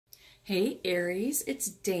Hey Aries, it's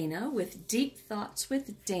Dana with Deep Thoughts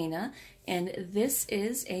with Dana, and this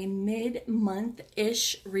is a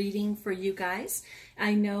mid-month-ish reading for you guys.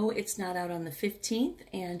 I know it's not out on the 15th,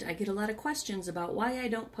 and I get a lot of questions about why I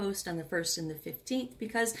don't post on the 1st and the 15th,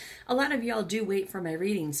 because a lot of y'all do wait for my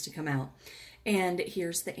readings to come out. And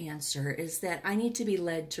here's the answer, is that I need to be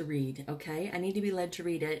led to read, okay? I need to be led to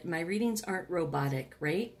read it. My readings aren't robotic,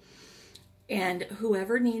 right? And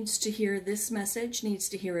whoever needs to hear this message needs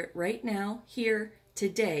to hear it right now, here,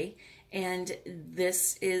 today. And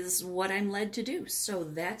this is what I'm led to do. So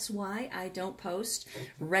that's why I don't post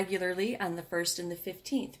regularly on the 1st and the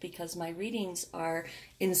 15th, because my readings are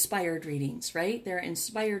inspired readings, right? They're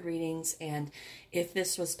inspired readings. And if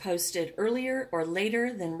this was posted earlier or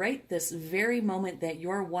later than right this very moment that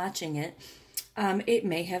you're watching it, it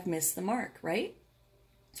may have missed the mark, right?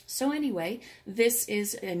 So anyway, this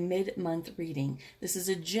is a mid-month reading. This is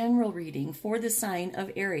a general reading for the sign of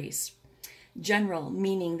Aries. General,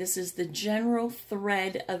 meaning this is the general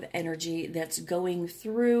thread of energy that's going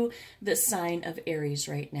through the sign of Aries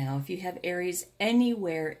right now. If you have Aries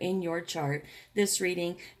anywhere in your chart, this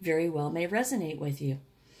reading very well may resonate with you.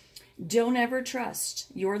 Don't ever trust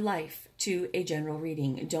your life to a general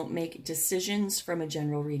reading. Don't make decisions from a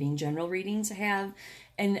general reading. General readings have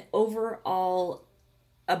an overall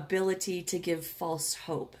ability to give false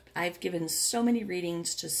hope. I've given so many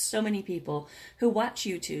readings to so many people who watch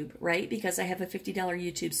YouTube, right? Because I have a $50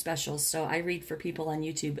 YouTube special, so I read for people on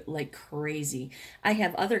YouTube like crazy. I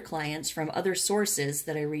have other clients from other sources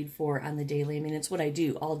that I read for on the daily. I mean, it's what I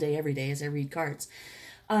do all day, every day, is I read cards.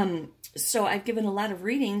 So I've given a lot of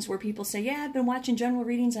readings where people say, yeah, I've been watching general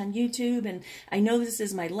readings on YouTube, and I know this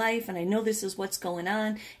is my life, and I know this is what's going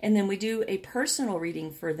on. And then we do a personal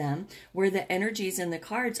reading for them where the energies in the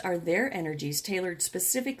cards are their energies tailored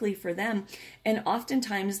specifically for them. And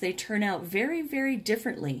oftentimes they turn out very, very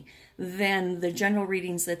differently than the general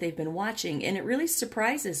readings that they've been watching. And it really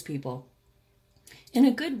surprises people. In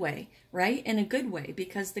a good way, right? In a good way,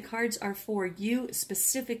 because the cards are for you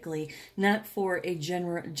specifically, not for a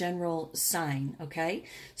general sign, okay?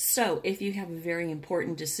 So if you have a very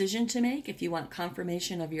important decision to make, if you want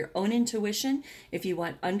confirmation of your own intuition, if you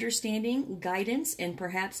want understanding, guidance, and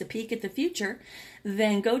perhaps a peek at the future,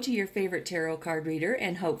 then go to your favorite tarot card reader,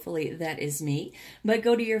 and hopefully that is me. But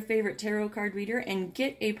go to your favorite tarot card reader and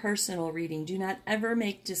get a personal reading. Do not ever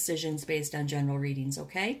make decisions based on general readings,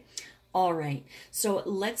 okay? All right, so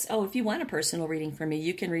if you want a personal reading from me,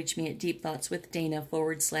 you can reach me at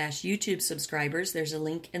deepthoughtswithdana/YouTube subscribers. There's a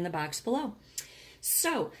link in the box below.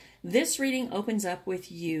 So this reading opens up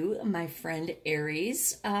with you, my friend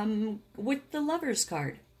Aries, with the Lovers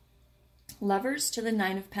card. Lovers to the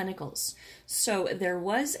Nine of Pentacles. So there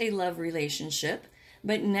was a love relationship,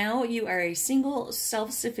 but now you are a single,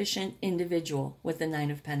 self-sufficient individual with the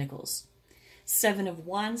Nine of Pentacles. Seven of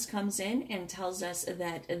Wands comes in and tells us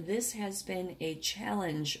that this has been a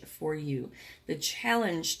challenge for you. The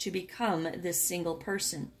challenge to become this single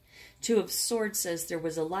person. Two of Swords says there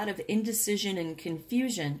was a lot of indecision and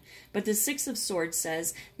confusion, but the Six of Swords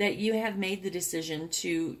says that you have made the decision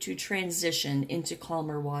to transition into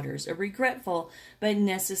calmer waters. A regretful but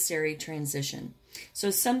necessary transition.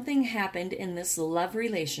 So something happened in this love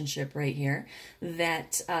relationship right here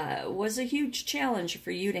that was a huge challenge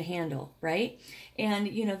for you to handle, right? And,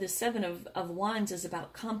 you know, the Seven of Wands is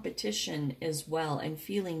about competition as well, and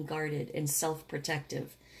feeling guarded and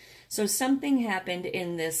self-protective. So something happened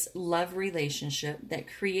in this love relationship that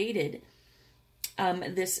created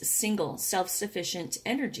this single, self-sufficient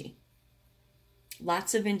energy.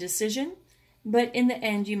 Lots of indecision, but in the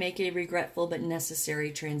end you make a regretful but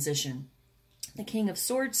necessary transition. The King of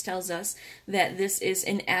Swords tells us that this is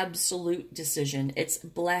an absolute decision. It's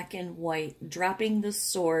black and white, dropping the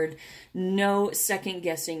sword, no second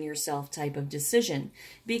guessing yourself type of decision.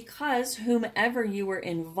 Because whomever you were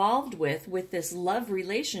involved with this love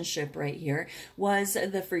relationship right here was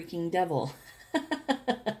the freaking devil.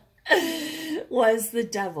 Was the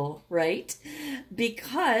devil, right?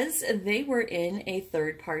 Because they were in a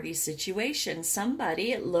third-party situation.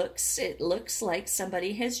 Somebody, it looks like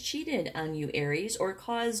somebody has cheated on you, Aries, or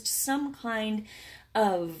caused some kind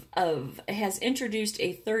has introduced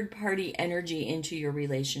a third-party energy into your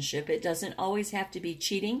relationship. It doesn't always have to be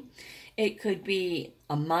cheating. It could be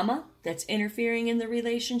a mama that's interfering in the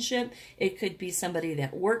relationship. It could be somebody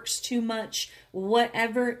that works too much.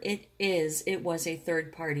 Whatever it is, it was a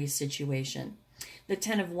third-party situation. The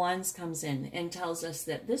Ten of Wands comes in and tells us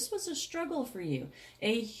that this was a struggle for you,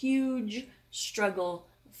 a huge struggle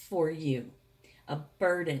for you, a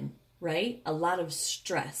burden, right? A lot of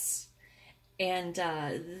stress. And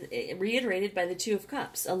reiterated by the Two of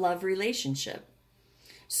Cups, a love relationship.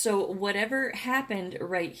 So whatever happened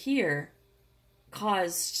right here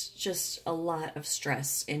caused just a lot of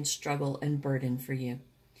stress and struggle and burden for you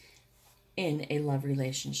in a love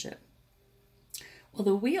relationship. Well,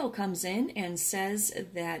 the wheel comes in and says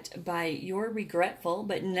that by your regretful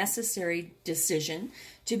but necessary decision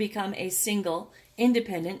to become a single,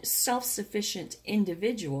 independent, self-sufficient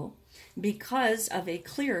individual, because of a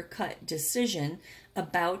clear-cut decision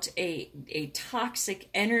about a toxic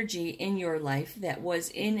energy in your life that was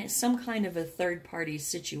in some kind of a third-party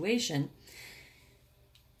situation,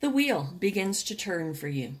 the wheel begins to turn for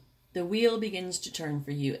you. The wheel begins to turn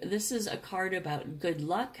for you. This is a card about good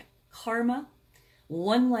luck, karma,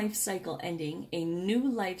 one life cycle ending, a new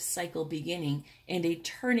life cycle beginning, and a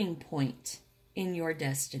turning point in your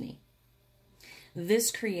destiny.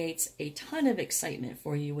 This creates a ton of excitement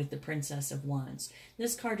for you with the Princess of Wands.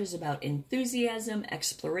 This card is about enthusiasm,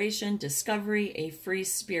 exploration, discovery, a free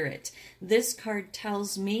spirit. This card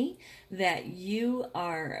tells me that you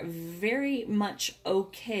are very much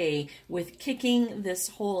okay with kicking this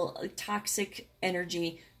whole toxic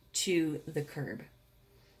energy to the curb.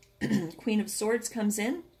 Queen of Swords comes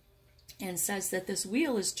in and says that this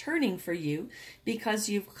wheel is turning for you because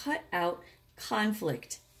you've cut out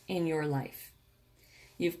conflict in your life.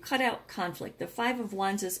 You've cut out conflict. The Five of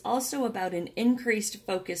Wands is also about an increased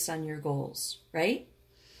focus on your goals, right?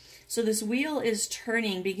 So this wheel is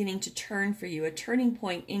turning, beginning to turn for you, a turning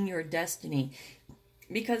point in your destiny,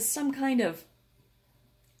 because some kind of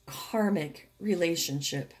karmic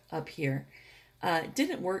relationship up here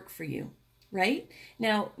didn't work for you. Right?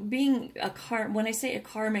 Now, being when I say a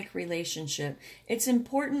karmic relationship, it's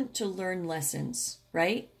important to learn lessons,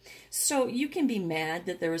 right? So you can be mad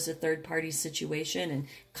that there was a third-party situation and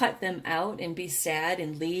cut them out and be sad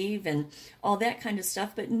and leave and all that kind of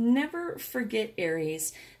stuff, but never forget,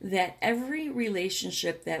 Aries, that every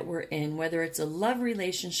relationship that we're in, whether it's a love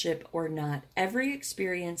relationship or not, every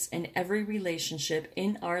experience and every relationship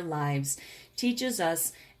in our lives teaches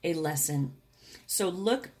us a lesson. So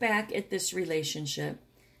look back at this relationship,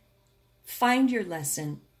 find your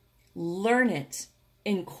lesson, learn it,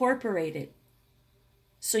 incorporate it,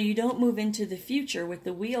 so you don't move into the future with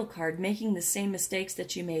the wheel card making the same mistakes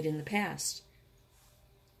that you made in the past.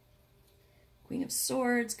 Queen of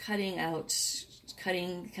Swords, cutting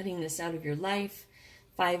this out of your life.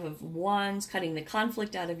 Five of Wands, cutting the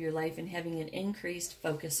conflict out of your life and having an increased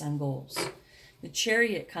focus on goals. The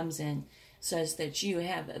Chariot comes in, says that you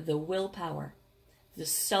have the willpower, the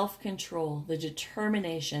self-control, the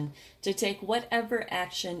determination to take whatever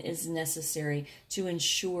action is necessary to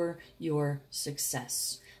ensure your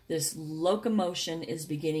success. This locomotion is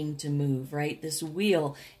beginning to move, right? This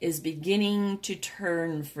wheel is beginning to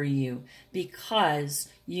turn for you because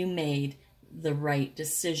you made the right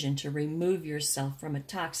decision to remove yourself from a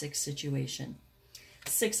toxic situation.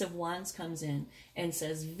 Six of Wands comes in and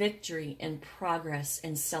says victory and progress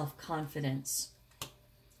and self-confidence.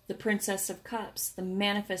 The Princess of Cups, the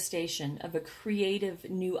manifestation of a creative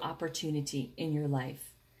new opportunity in your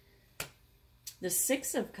life. The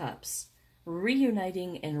Six of Cups,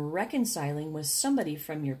 reuniting and reconciling with somebody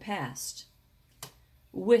from your past,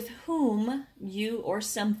 with whom you or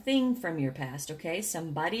something from your past, okay?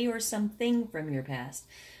 Somebody or something from your past,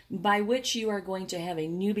 by which you are going to have a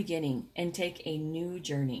new beginning and take a new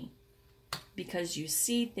journey because you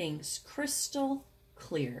see things crystal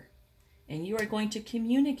clear. And you are going to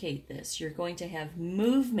communicate this. You're going to have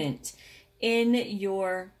movement in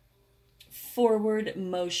your forward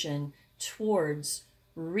motion towards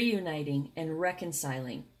reuniting and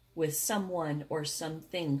reconciling with someone or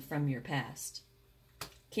something from your past.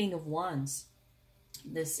 King of Wands.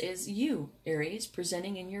 This is you, Aries,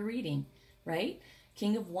 presenting in your reading, right?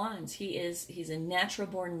 King of Wands, he's a natural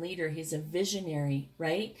born leader. He's a visionary,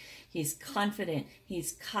 right? He's confident.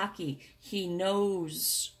 He's cocky. He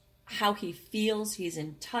knows how he feels. He's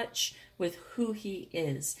in touch with who he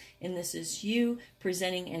is. And this is you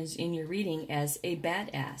presenting as in your reading as a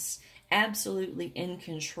badass, absolutely in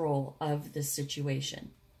control of the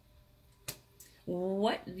situation.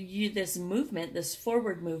 This movement, this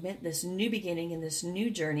forward movement, this new beginning and this new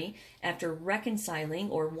journey after reconciling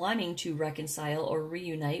or wanting to reconcile or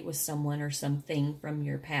reunite with someone or something from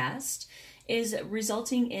your past is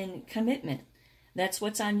resulting in commitment. That's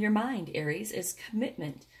what's on your mind, Aries, is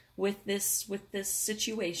commitment with this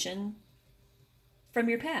situation from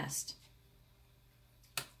your past.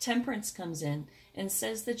 Temperance comes in and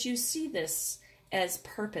says that you see this as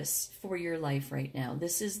purpose for your life right now.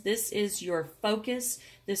 This is your focus.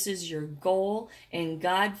 This is your goal. And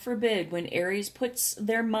God forbid, when Aries puts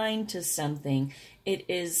their mind to something, it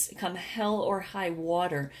is come hell or high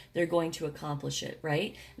water, they're going to accomplish it,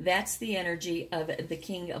 right? That's the energy of the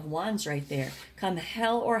King of Wands right there. Come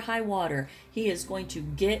hell or high water, he is going to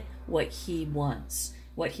get what he wants.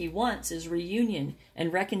 What he wants is reunion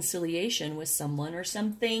and reconciliation with someone or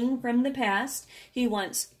something from the past. He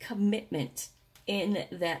wants commitment in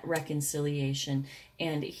that reconciliation.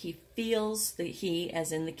 And he feels that he,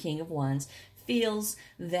 as in the King of Wands, feels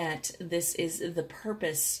that this is the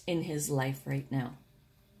purpose in his life right now.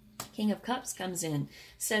 King of Cups comes in,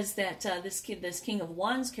 says that this King of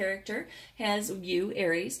Wands character has, you,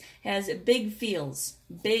 Aries, has big feels,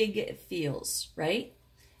 right?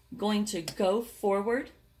 Going to go forward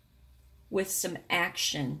with some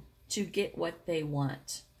action to get what they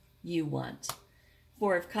want, you want.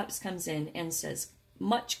 Four of Cups comes in and says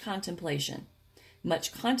much contemplation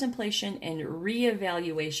and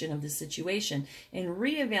reevaluation of the situation. And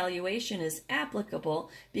reevaluation is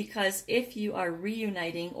applicable because if you are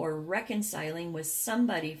reuniting or reconciling with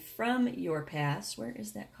somebody from your past, where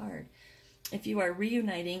is that card? If you are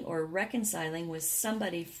reuniting or reconciling with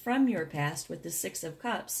somebody from your past with the Six of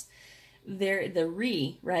Cups, right?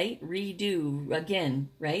 Redo again,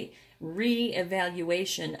 right?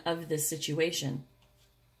 Reevaluation of the situation.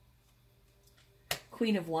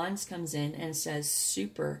 Queen of Wands comes in and says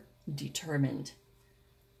super determined.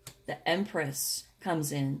 The Empress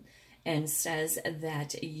comes in and says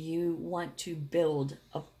that you want to build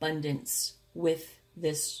abundance with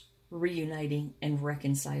this reuniting and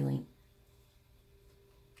reconciling.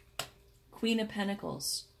 Queen of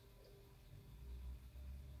Pentacles.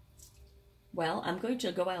 Well, I'm going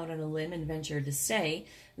to go out on a limb and venture to say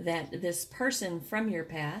that this person from your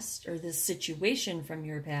past, or this situation from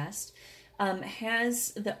your past,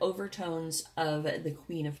 has the overtones of the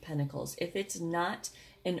Queen of Pentacles. If it's not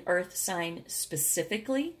an earth sign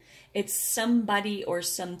specifically, it's somebody or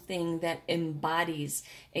something that embodies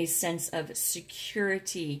a sense of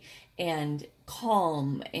security and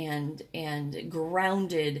calm and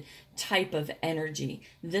grounded type of energy.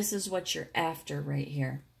 This is what you're after right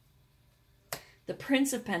here. The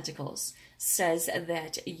Prince of Pentacles says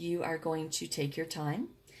that you are going to take your time.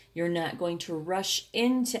 You're not going to rush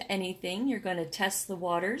into anything. You're going to test the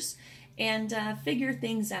waters and figure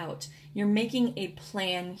things out. You're making a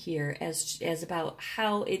plan here as about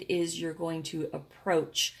how it is you're going to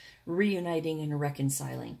approach reuniting and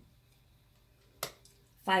reconciling.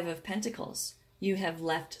 Five of Pentacles. You have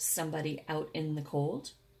left somebody out in the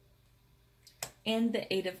cold. And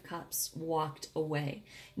the Eight of Cups walked away.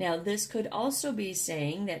 Now, this could also be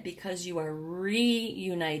saying that because you are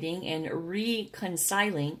reuniting and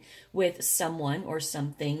reconciling with someone or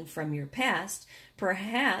something from your past,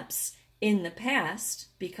 perhaps in the past,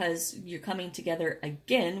 because you're coming together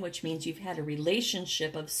again, which means you've had a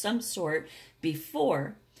relationship of some sort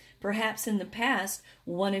before, perhaps in the past,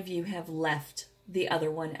 one of you have left the other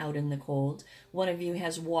one out in the cold. One of you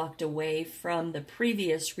has walked away from the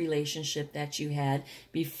previous relationship that you had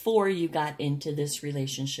before you got into this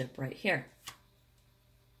relationship right here.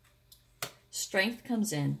 Strength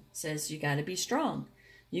comes in, says you got to be strong.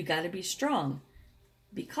 You got to be strong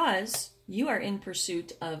because you are in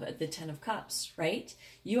pursuit of the Ten of Cups, right?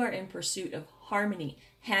 You are in pursuit of harmony,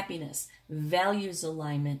 happiness, values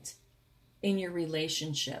alignment in your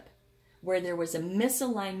relationship. Where there was a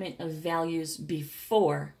misalignment of values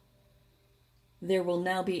before, there will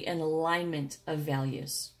now be an alignment of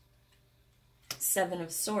values. Seven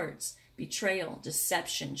of Swords, betrayal,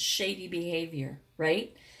 deception, shady behavior,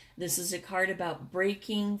 right? This is a card about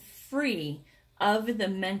breaking free of the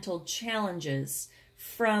mental challenges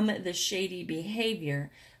from the shady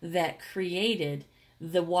behavior that created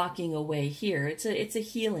the walking away here. It's a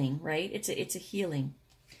healing, right? It's a healing.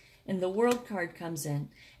 And the World card comes in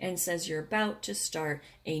and says you're about to start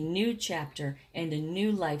a new chapter and a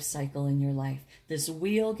new life cycle in your life. This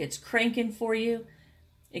wheel gets cranking for you.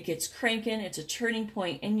 It gets cranking. It's a turning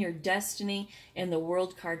point in your destiny. And the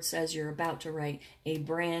World card says you're about to write a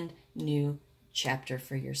brand new chapter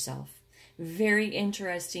for yourself. Very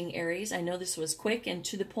interesting, Aries. I know this was quick and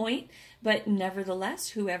to the point, but nevertheless,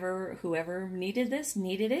 whoever needed this,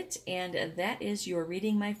 needed it. And that is your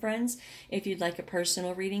reading, my friends. If you'd like a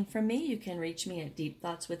personal reading from me, you can reach me at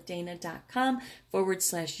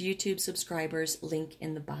deepthoughtswithdana.com/YouTube subscribers. Link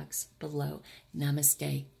in the box below.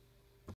 Namaste.